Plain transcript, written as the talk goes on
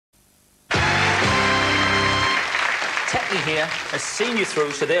exactly here has seen you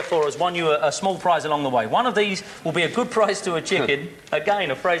through, so therefore has won you a small prize along the way. One of these will be a good prize to a chicken.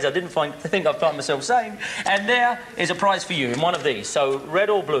 Again, a phrase I didn't think I'd find myself saying. And there is a prize for you in one of these. So, red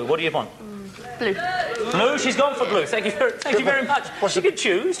or blue, what do you want? Blue. Blue, she's gone for blue. Thank you very much. She can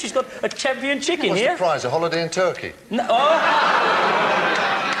choose. She's got a champion chicken here. What's the prize? A holiday in Turkey? No. Oh.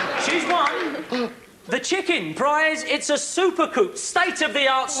 She's won the chicken prize. It's a super coop,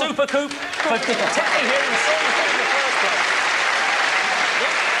 state-of-the-art super coop for Terry here in Salisbury in the first place.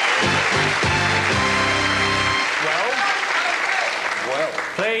 Well.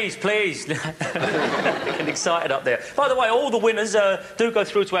 Please. Getting excited up there. By the way, all the winners do go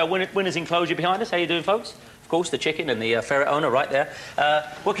through to our winners' enclosure behind us. How you doing, folks? Of course, the chicken and the ferret owner right there.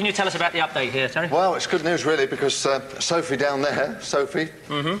 What can you tell us about the update here, Terry? Well, it's good news, really, because Sophie down there,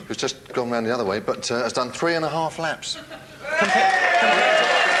 who's just gone round the other way, but has done 3.5 laps. Compared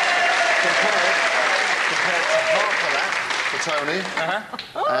to half a lap for Tony.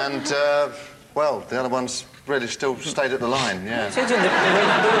 And, well, the other one's really still stayed at the line, yeah. She's in the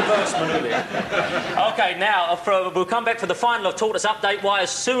reverse manoeuvre. OK, now, we'll come back for the final of Tortoise Update, why,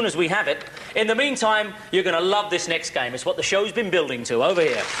 as soon as we have it. In the meantime, you're going to love this next game. It's what the show's been building to. Over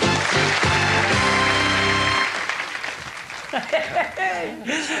here.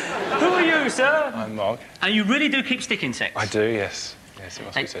 Who are you, sir? I'm Mark. And you really do keep stick insects? I do, yes. Yes, it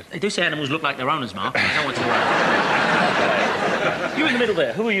must be said. They do say animals look like their owners, Mark. I don't want to worry. You're in the middle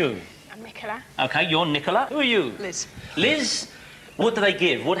there. Who are you? Nicola. OK, you're Nicola. Who are you? Liz. Liz, what do they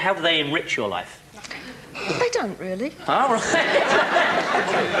give? How do they enrich your life? They don't really. All right.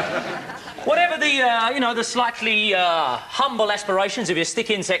 Whatever the, the slightly humble aspirations of your stick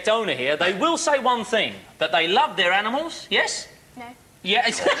insect owner here, they will say one thing, that they love their animals, yes? No. Yeah.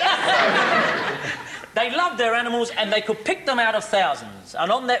 They love their animals and they could pick them out of thousands. And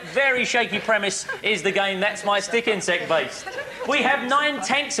on that very shaky premise is the game That's My Stick Insect based. We have 9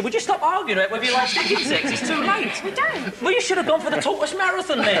 tanks. Would you stop arguing about whether you like stick insects? It's too late. We don't. Well, you should have gone for the Tortoise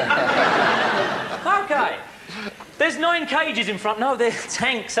Marathon then. OK. There's 9 cages in front. No, they're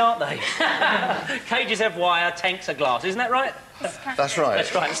tanks, aren't they? Cages have wire, tanks are glass. Isn't that right? That's right.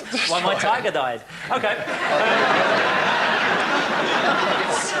 That's right. That's why my tiger died. OK.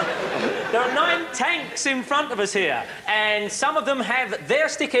 There are 9 tanks in front of us here, and some of them have their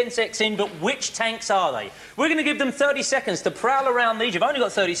stick insects in, but which tanks are they? We're going to give them 30 seconds to prowl around these. You've only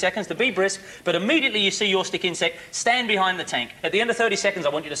got 30 seconds to be brisk, but immediately you see your stick insect, stand behind the tank. At the end of 30 seconds, I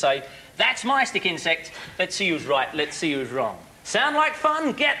want you to say, "That's my stick insect. Let's see who's right. Let's see who's wrong." Sound like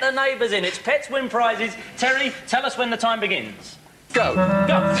fun? Get the neighbours in. It's Pets Win Prizes. Terry, tell us when the time begins. Go.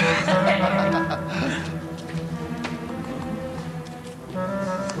 Go.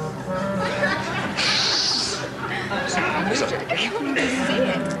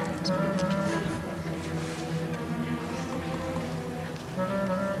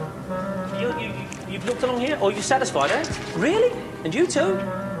 You've looked along here? Or are you satisfied, eh? Really? And you too?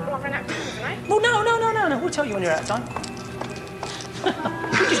 Well, I've run out of time, haven't I? Well, no. We'll tell you when you're out of time.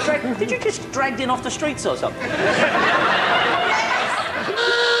 Did you just dragged in off the streets or something?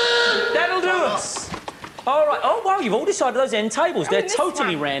 That'll do us. All right. Oh, wow, you've all decided those end tables. They're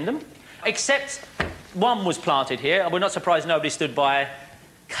totally random. Except one was planted here, and we're not surprised nobody stood by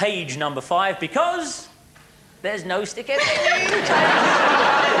cage number 5 because there's no stick in it.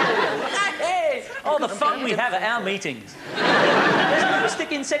 Oh, the fun we have at our meetings. There's no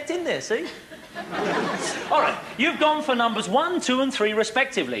stick insect in there, see? All right, you've gone for numbers 1, 2 and 3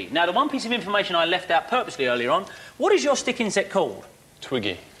 respectively. Now, the one piece of information I left out purposely earlier on, what is your stick insect called?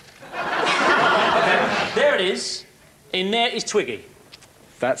 Twiggy. OK, there it is. In there is Twiggy.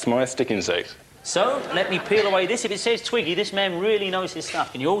 That's my stick insect. So, let me peel away this. If it says Twiggy, this man really knows his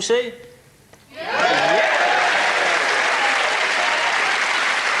stuff. Can you all see? Yeah!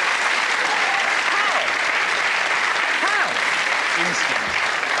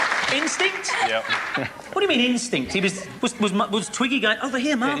 Instinct? Yep. What do you mean instinct? He was Twiggy going over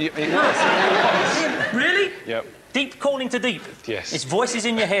here, Mark? Really? Yep. Deep calling to deep? Yes. It's voices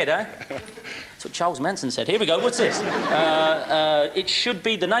in your head, eh? That's what Charles Manson said. Here we go. What's this? It should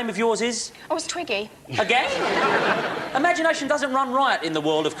be... The name of yours is? Oh, it's Twiggy. Again? Imagination doesn't run riot in the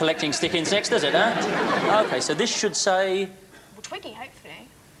world of collecting stick insects, does it, eh? OK, so this should say... Well, Twiggy, hopefully.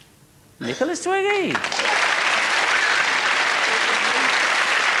 Nicholas Twiggy.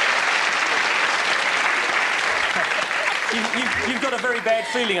 You've got a very bad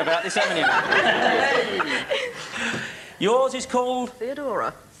feeling about this, haven't you? Yours is called?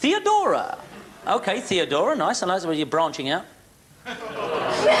 Theodora. Theodora. OK, Theodora, nice. I like the way you're branching out.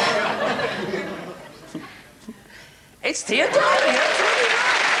 It's Theodora.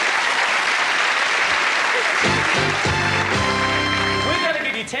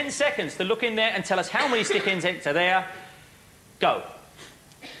 10 seconds to look in there and tell us how many stick insects are there. Go.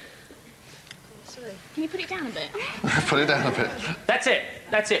 Can you put it down a bit? Put it down a bit. That's it.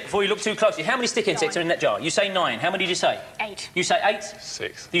 That's it. Before you look too closely. How many stick insects are in that jar? You say 9. How many did you say? 8. You say 8?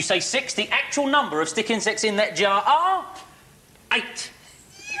 6. You say 6. The actual number of stick insects in that jar are 8.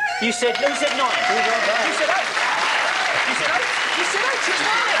 You said 9. You said 8. You said 8. You said 8. It's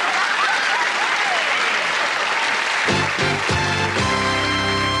 9.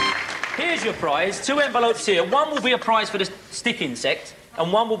 Here's your prize. 2 envelopes here. One will be a prize for the stick insect,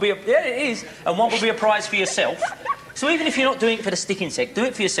 and one will be a... Yeah, it is. And one will be a prize for yourself. So even if you're not doing it for the stick insect, do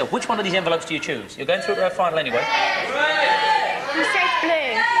it for yourself. Which one of these envelopes do you choose? You're going through to our final anyway. Who says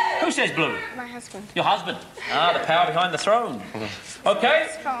blue? Who says blue? My husband. Your husband. Ah, the power behind the throne. OK?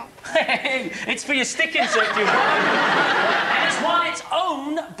 Stop. It's for your stick insect you've won. And it's won its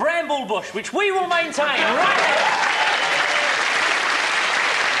own bramble bush, which we will maintain right here.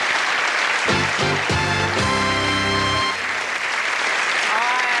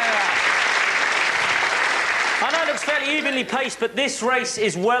 I know it looks fairly evenly paced, but this race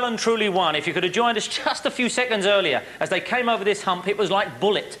is well and truly won. If you could have joined us just a few seconds earlier, as they came over this hump, it was like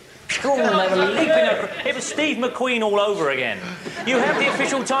Bullet. Oh, they were leaping over. It was Steve McQueen all over again. You have the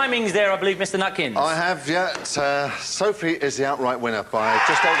official timings there, I believe, Mr. Nutkins. I have, yeah. Sophie is the outright winner by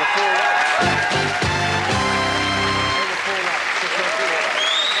just over 4 laps.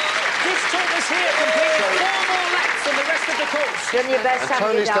 This took us here completed 4 more laps than the rest of the course. Doing your best, And haven't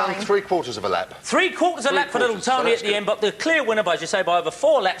Tony's you, done darling? 3/4 of a lap. 3/4 a lap for little So Tony that's at the good. end, but the clear winner, as you say, by over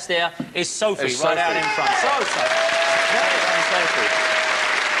 4 laps there is Sophie, It's right out Sophie. in front. Very done, Sophie.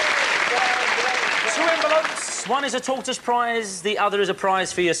 2 envelopes. One is a tortoise prize, the other is a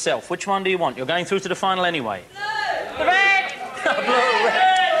prize for yourself. Which one do you want? You're going through to the final anyway. Blue! Red! Blue,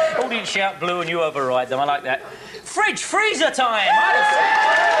 red. Audience shout blue and you override them. I like that. Fridge freezer time!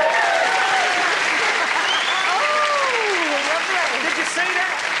 Did you see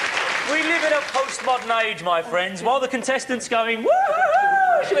that? We live in a postmodern age, my friends. While the contestants going, woo!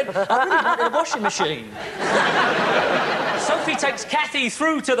 She went, I really wanted a washing machine. Sophie takes Kathy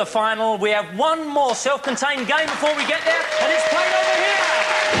through to the final. We have one more self-contained game before we get there, and it's played over here.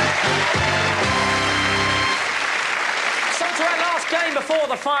 So to our last game before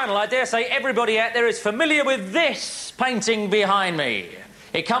the final, I dare say everybody out there is familiar with this painting behind me.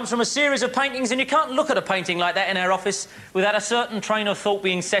 It comes from a series of paintings, and you can't look at a painting like that in our office without a certain train of thought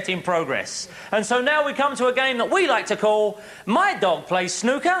being set in progress. And so now we come to a game that we like to call My Dog Plays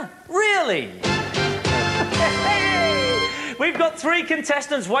Snooker? Really? We've got 3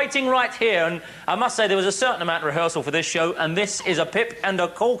 contestants waiting right here, and I must say there was a certain amount of rehearsal for this show, and this is a pip and a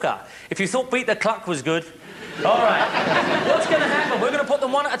corker. If you thought Beat the Cluck was good... All right. What's going to happen? We're going to put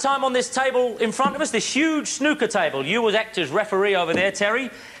them one at a time on this table in front of us, this huge snooker table. You as actors, referee over there, Terry.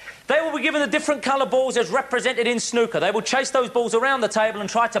 They will be given the different colour balls as represented in snooker. They will chase those balls around the table and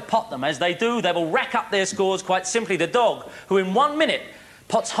try to pot them. As they do, they will rack up their scores quite simply. The dog, who in 1 minute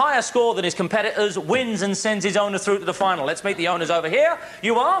pots higher score than his competitors, wins and sends his owner through to the final. Let's meet the owners over here.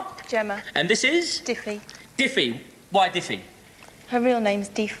 You are? Gemma. And this is? Diffie. Diffie. Why Diffie? Her real name's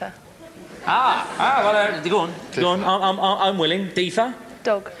Deefa. Well, go on. Go on. I'm willing. Deefa?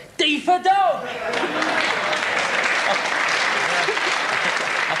 Dog. Deefa dog!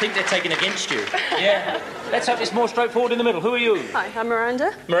 I think they're taking against you. Yeah. Let's hope it's more straightforward in the middle. Who are you? Hi, I'm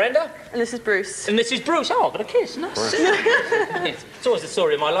Miranda. Miranda? And this is Bruce. And this is Bruce. Oh, I've got a kiss. Nice. Yes. It's always the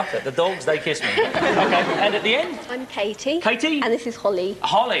story of my life. The dogs, they kiss me. OK, and at the end? I'm Katie. Katie? And this is Holly.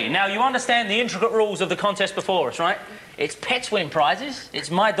 Holly. Now, you understand the intricate rules of the contest before us, right? It's pets win prizes. It's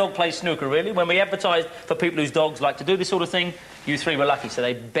My Dog Plays Snooker, really. When we advertised for people whose dogs like to do this sort of thing, you 3 were lucky, so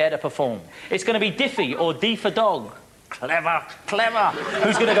they better perform. It's going to be Diffie or Deefa dog. Clever, clever.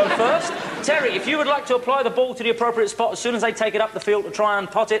 Who's going to go first? Terry, if you would like to apply the ball to the appropriate spot as soon as they take it up the field to try and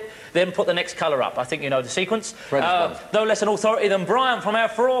pot it, then put the next colour up. I think you know the sequence. No less an authority than Brian from our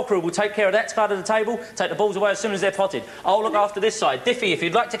Furore crew will take care of that side of the table, take the balls away as soon as they're potted. I'll look after this side. Diffie, if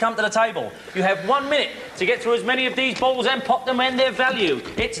you'd like to come to the table, you have 1 minute to get through as many of these balls and pot them and their value.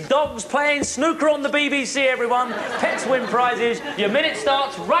 It's dogs playing snooker on the BBC, everyone. Pets win prizes. Your minute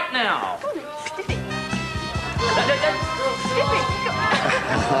starts right now. Diffie, go on.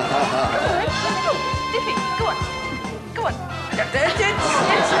 Diffie, go on. Go on.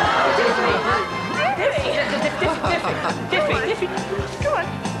 Diffie. Go on.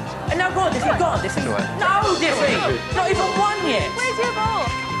 No, go on, Diffie, go on, Diffie. No, Diffie. Not even 1 yet. Where's your ball?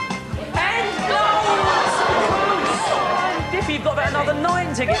 And no! Diffie, you've got about another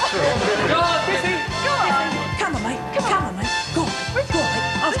 9 to get through. Go on, Diffie. Go on. Come on, mate. Come on, mate. Go on. Go on, mate.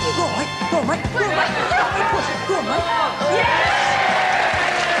 After you, go on, mate. Go on, mate. Go on, mate. Go on, mate. Go on, mate. Yes!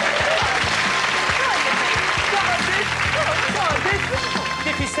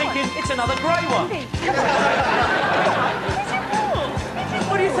 another grey one. Come on.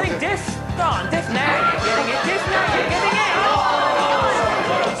 What do you think, Diff? Go on, Diff, now you're getting it. Diff, now you're getting it. Oh!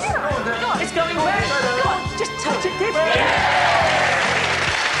 It's going back. Go on, just touch it, Diff. Yeah!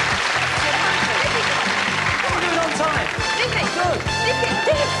 Do it on time. Dippy. Good. Dippy,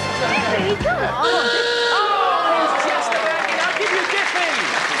 come on. Oh, he's just about it. I'll give you Diffy.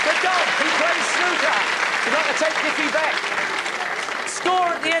 The dog, he plays snooker. You'd like to take Diffy back.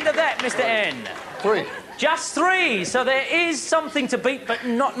 Score at the end of that, Mr. N. 3. Just 3, so there is something to beat, but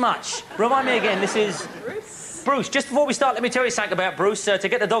not much. Remind me again, this is... Bruce, just before we start, let me tell you something about Bruce. To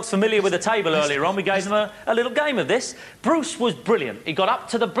get the dogs familiar with the table earlier on, we gave them a little game of this. Bruce was brilliant. He got up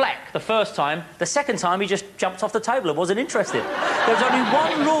to the black the first time. The second time, he just jumped off the table and wasn't interested. There's only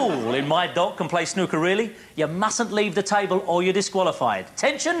one rule in My Dog Can Play Snooker, really. You mustn't leave the table or you're disqualified.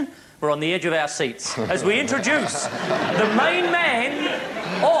 Tension? We're on the edge of our seats as we introduce the main man,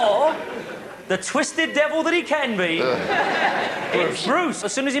 or the twisted devil that he can be. It's Bruce.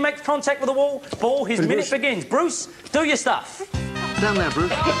 As soon as he makes contact with the ball, his minute begins. Bruce, do your stuff. Down there,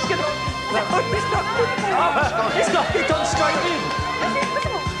 Bruce. He's gonna... No, he's not. Oh, he's gone straight in.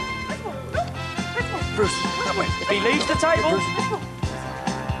 Bruce, that way. If he leaves the table...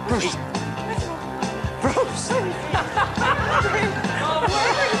 Bruce. Bruce!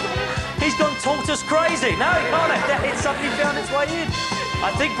 He's gone tortoise crazy. No, he can't have that. It's suddenly found its way in. I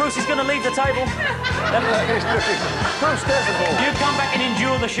think Bruce is going to leave the table. Bruce, there's the ball. You come back and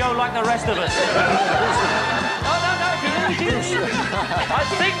endure the show like the rest of us. Oh, no, he leaves. I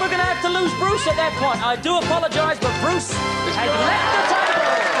think we're going to have to lose Bruce at that point. I do apologise, but Bruce has left the table.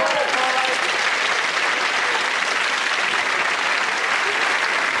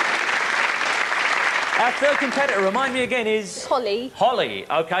 Our third competitor, remind me again, is... Holly. Holly,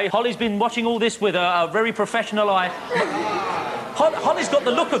 OK. Holly's been watching all this with a very professional eye. Holly's got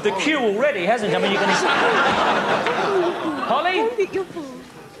the look of the queue already, hasn't she? I mean, you can... Holly?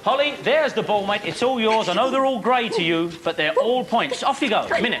 Holly, there's the ball, mate. It's all yours. I know they're all grey to you, but they're all points. Off you go.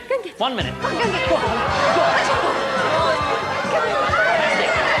 Minute. 1 minute. Go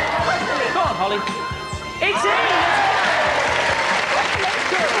on, Holly. It's in!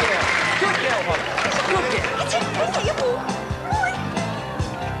 Good girl, Holly. Good girl.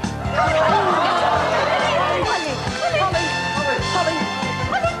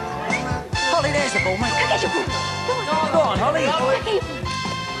 Holly, there's the ball, mate. Go on, Holly.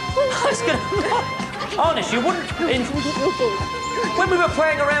 It's gonna... Honest, you wouldn't... When we were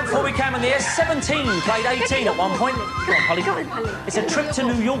playing around before we came on the air, 17 played 18 at one point. Go on, Holly. It's a trip to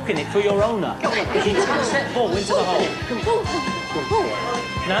New York in it for your owner. She tucks that ball into the hole.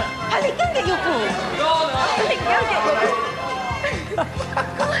 No? Holly, go get your ball. Holly, go get your ball.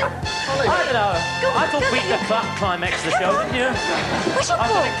 I don't know. I thought we'd the climax of the show, didn't you? Where's your I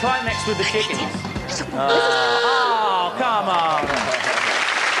ball? thought it climaxed with the chickens. Oh, come on.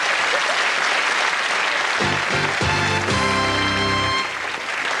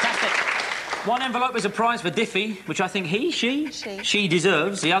 Fantastic. One envelope is a prize for Diffy, which I think she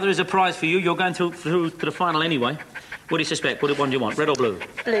deserves. The other is a prize for you. You're going through to the final anyway. What do you suspect? What one do you want? Red or blue?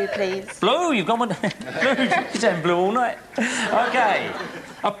 Blue, please. Blue? You've gone with... Blue? You're saying blue all night. OK.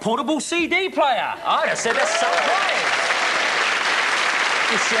 A portable CD player. I'd have said that's some prize.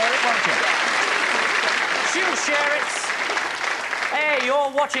 You share it, won't you? She'll share it. Hey,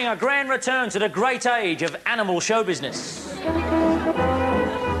 you're watching a grand return to the great age of animal show business.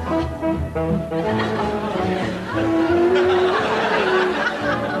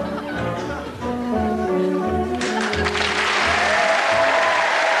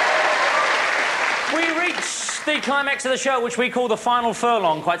 The climax of the show, which we call the final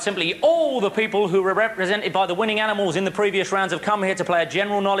furlong. Quite simply, all the people who were represented by the winning animals in the previous rounds have come here to play a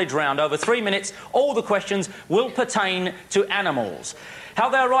general knowledge round. Over 3 minutes, all the questions will pertain to animals. How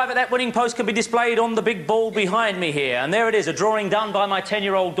they arrive at that winning post can be displayed on the big ball behind me here. And there it is, a drawing done by my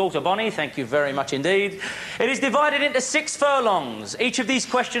 10-year-old daughter, Bonnie. Thank you very much indeed. It is divided into 6 furlongs. Each of these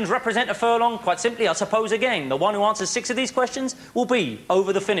questions represent a furlong. Quite simply, I suppose again, the one who answers 6 of these questions will be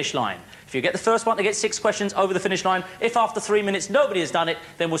over the finish line. If you get the first one to get 6 questions over the finish line, if after 3 minutes nobody has done it,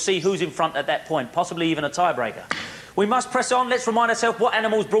 then we'll see who's in front at that point, possibly even a tiebreaker. We must press on. Let's remind ourselves what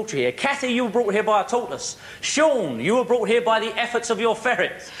animals brought you here. Kathy, you were brought here by a tortoise. Sean, you were brought here by the efforts of your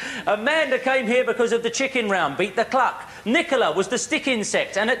ferret. Amanda came here because of the chicken round, beat the cluck. Nicola was the stick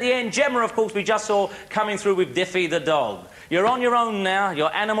insect. And at the end, Gemma, of course, we just saw coming through with Diffy the dog. You're on your own now.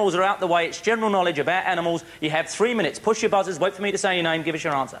 Your animals are out the way. It's general knowledge about animals. You have 3 minutes. Push your buzzers. Wait for me to say your name. Give us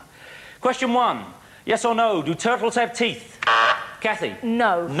your answer. Question 1. Yes or no, do turtles have teeth? Kathy?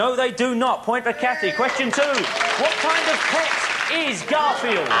 No. No, they do not. Point for Kathy. Question 2. What kind of pet is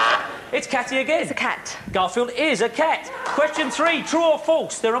Garfield? It's Cathy again. It's a cat. Garfield is a cat. Question 3, true or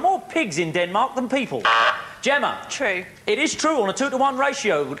false? There are more pigs in Denmark than people. Gemma. True. It is true on a 2-to-1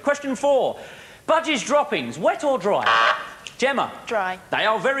 ratio. Question 4, Budgie's droppings, wet or dry? Gemma. Dry. They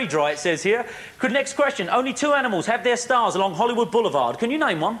are very dry, it says here. Good, next question. Only 2 animals have their stars along Hollywood Boulevard. Can you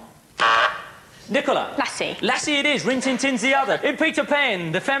name one? Nicola. Lassie. Lassie it is. Rin Tin Tin's the other. In Peter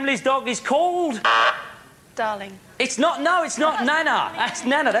Pan, the family's dog is called... Darling. It's not, no, it's not Nana. That's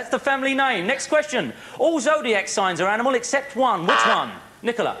Nana, that's the family name. Next question. All zodiac signs are animal except one. Which one?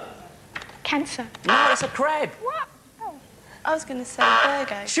 Nicola. Cancer. No, it's a crab. What? Oh. I was going to say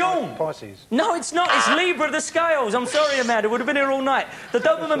Virgo. Sean. Pisces. No, it's not. It's Libra the scales. I'm sorry, Amanda. Would have been here all night. The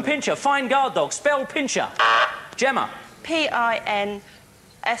Doberman Pinscher, fine guard dog. Spell Pinscher. Gemma. P-I-N-SCHER.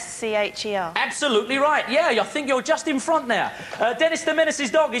 Absolutely right. Yeah, I think you're just in front now. Dennis the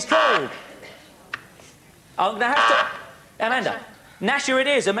Menace's dog is called... I'm going to have to... Amanda. Nasher it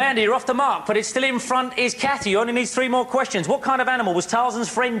is. Amanda, you're off the mark, but it's still in front is Cathy. You only need 3 more questions. What kind of animal was Tarzan's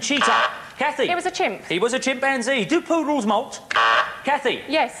friend Cheetah? Cathy. It was a chimp. He was a chimpanzee. Do poodles molt? Cathy.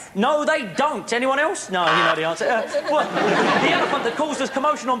 Yes. No, they don't. Anyone else? No, you know the answer. Well, the elephant that caused us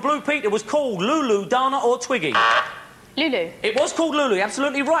commotion on Blue Peter was called Lulu, Dana or Twiggy? Lulu. It was called Lulu.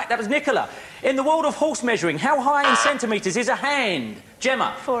 Absolutely right. That was Nicola. In the world of horse measuring, how high in centimetres is a hand?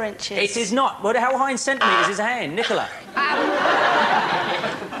 Gemma. 4 inches. It is not. Well, how high in centimetres is a hand? Nicola.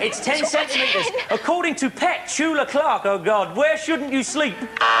 It's 10 centimetres. According to Pet Shula Clark, oh, God, where shouldn't you sleep?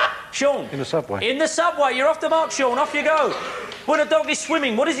 Sean. In the subway. In the subway. You're off the mark, Sean. Off you go. When a dog is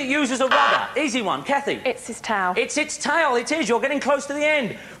swimming, what does it use as a rudder? Easy one. Cathy. It's his tail. It's its tail. It is. You're getting close to the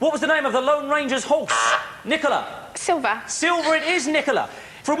end. What was the name of the Lone Ranger's horse? Nicola. Silver. Silver it is, Nicola.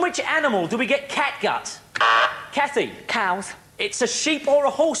 From which animal do we get catgut? Cathy. Cows. It's a sheep or a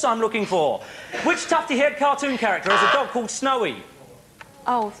horse I'm looking for. Which tufty-haired cartoon character has a dog called Snowy?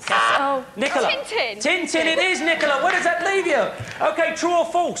 Oh. Nicola. Tintin. Tintin it is, Nicola. Where does that leave you? OK, true or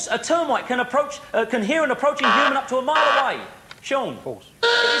false? A termite can hear an approaching human up to a mile away. Sean. False.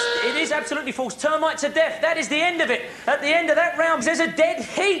 It is absolutely false. Termites are deaf. That is the end of it. At the end of that round, there's a dead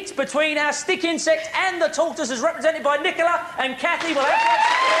heat between our stick insect and the tortoise, as represented by Nicola and Cathy. Will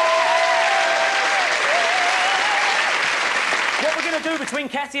What we're going to do between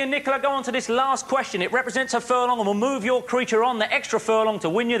Cathy and Nicola, go on to this last question. It represents a furlong and will move your creature on the extra furlong to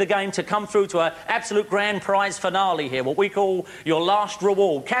win you the game to come through to our absolute grand prize finale here, what we call your last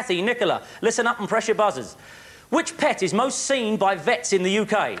reward. Cathy, Nicola, listen up and press your buzzers. Which pet is most seen by vets in the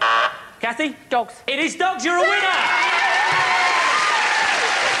UK? Cathy? Dogs. It is dogs. You're a winner!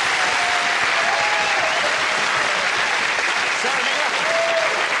 So, Nicola,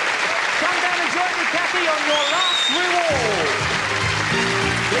 come down and join me, Cathy, on your last reward.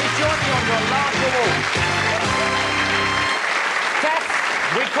 Please join me on your last reward. Kath,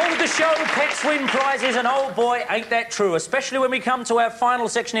 we called the show Pets Win Prizes, and oh boy, ain't that true, especially when we come to our final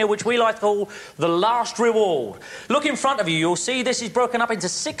section here, which we like to call the last reward. Look in front of you, you'll see this is broken up into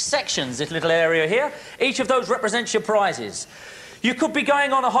 6 sections, this little area here. Each of those represents your prizes. You could be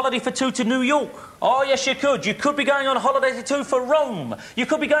going on a holiday for 2 to New York. Oh, yes, you could. You could be going on a holiday for 2 for Rome. You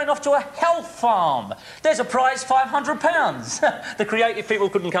could be going off to a health farm. There's a prize, £500. The creative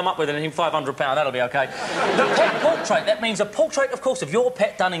people couldn't come up with anything, £500. That'll be OK. The pet portrait, that means a portrait, of course, of your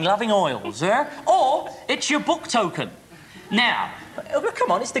pet done in loving oils, yeah? Or it's your book token. Now,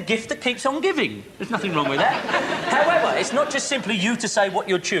 come on, it's the gift that keeps on giving. There's nothing wrong with that. However, it's not just simply you to say what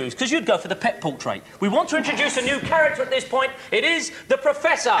you'd choose, because you'd go for the pet portrait. We want to introduce a new character at this point. It is the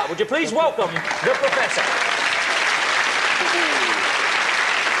Professor. Would you please welcome the Professor?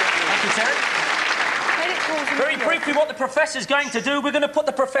 Thank you, Terry. Very briefly, what the Professor's going to do, we're going to put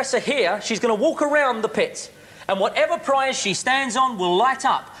the Professor here. She's going to walk around the pit, and whatever prize she stands on will light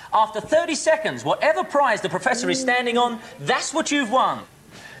up. After 30 seconds, whatever prize the Professor is standing on, that's what you've won.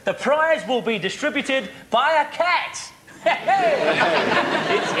 The prize will be distributed by a cat.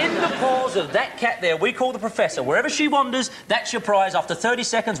 It's in the paws of that cat there we call the Professor. Wherever she wanders, that's your prize. After 30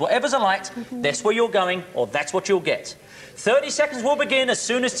 seconds, whatever's alight, that's where you're going, or that's what you'll get. 30 seconds will begin as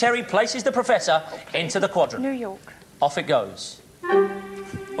soon as Terry places the Professor into the quadrant. New York. Off it goes.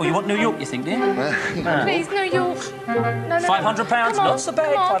 Oh, you want New York, you think, dear? Please, New York. No, £500, not so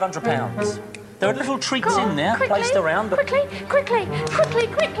bad, £500. There are little treats in there, placed around, but... Quickly.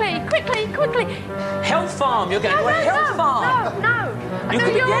 Health farm, you're going to a health farm. No. You New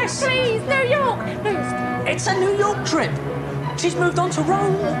could York, guess. please, New York. It's a New York trip. She's moved on to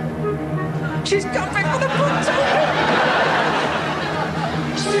Rome. She's come back with a book token.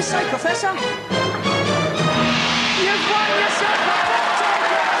 What do you say, Professor? You've won yourself a book token.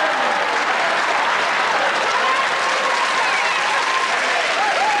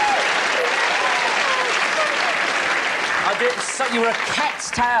 like you were a cat's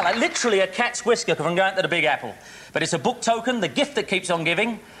tail, like literally a cat's whisker from going to the Big Apple. But it's a book token, the gift that keeps on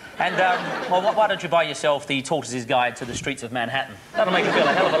giving. And, well, why don't you buy yourself the Tortoise's Guide to the Streets of Manhattan? That'll make you feel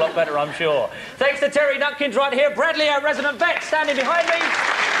a hell of a lot better, I'm sure. Thanks to Terry Nutkins right here, Bradley, our resident vet, standing behind me.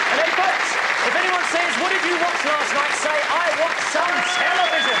 And then, folks, if anyone says, what did you watch last night, say, I watched some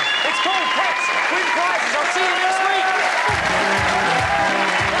television. It's called Pets, win prizes. I'll see you next week.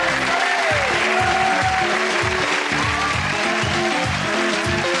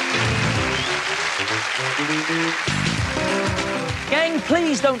 Gang,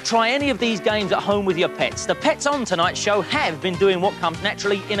 please don't try any of these games at home with your pets. The pets on tonight's show have been doing what comes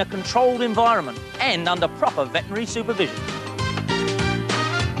naturally in a controlled environment and under proper veterinary supervision.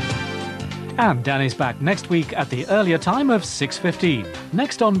 And Danny's back next week at the earlier time of 6:15.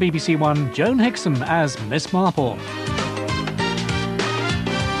 Next on BBC1, Joan Hickson as Miss Marple.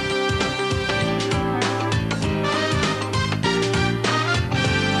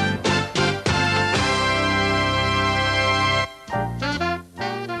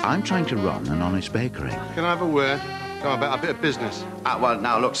 I'm trying to run an honest bakery. Can I have a word? Go about a bit of business. Well,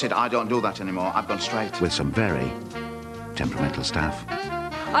 now, look, Sid, I don't do that anymore. I've gone straight. With some very temperamental staff.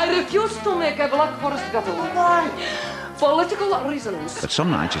 I refuse to make a Black Forest gâteau. Why? Political reasons. But some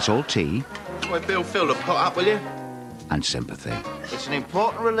nights it's all tea. Well, Bill, fill the pot up, will you? And sympathy. It's an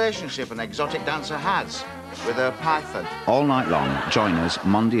important relationship an exotic dancer has with her python. All night long, join us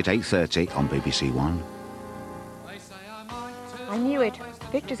Monday at 8:30 on BBC1. I knew it.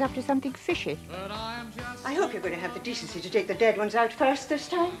 Victor's up to something fishy. I hope you're going to have the decency to take the dead ones out first this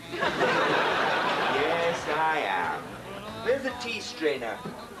time. Yes, I am. Where's the tea strainer?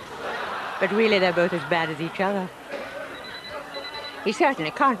 But really, they're both as bad as each other. He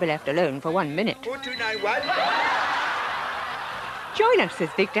certainly can't be left alone for 1 minute. 4291. Join us as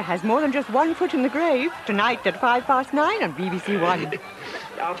Victor has more than just one foot in the grave. Tonight at 9:05 on BBC1.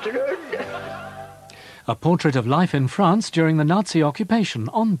 Afternoon. A portrait of life in France during the Nazi occupation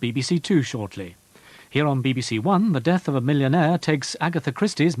on BBC2 shortly. Here on BBC1, the death of a millionaire takes Agatha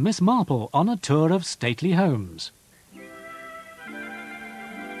Christie's Miss Marple on a tour of stately homes.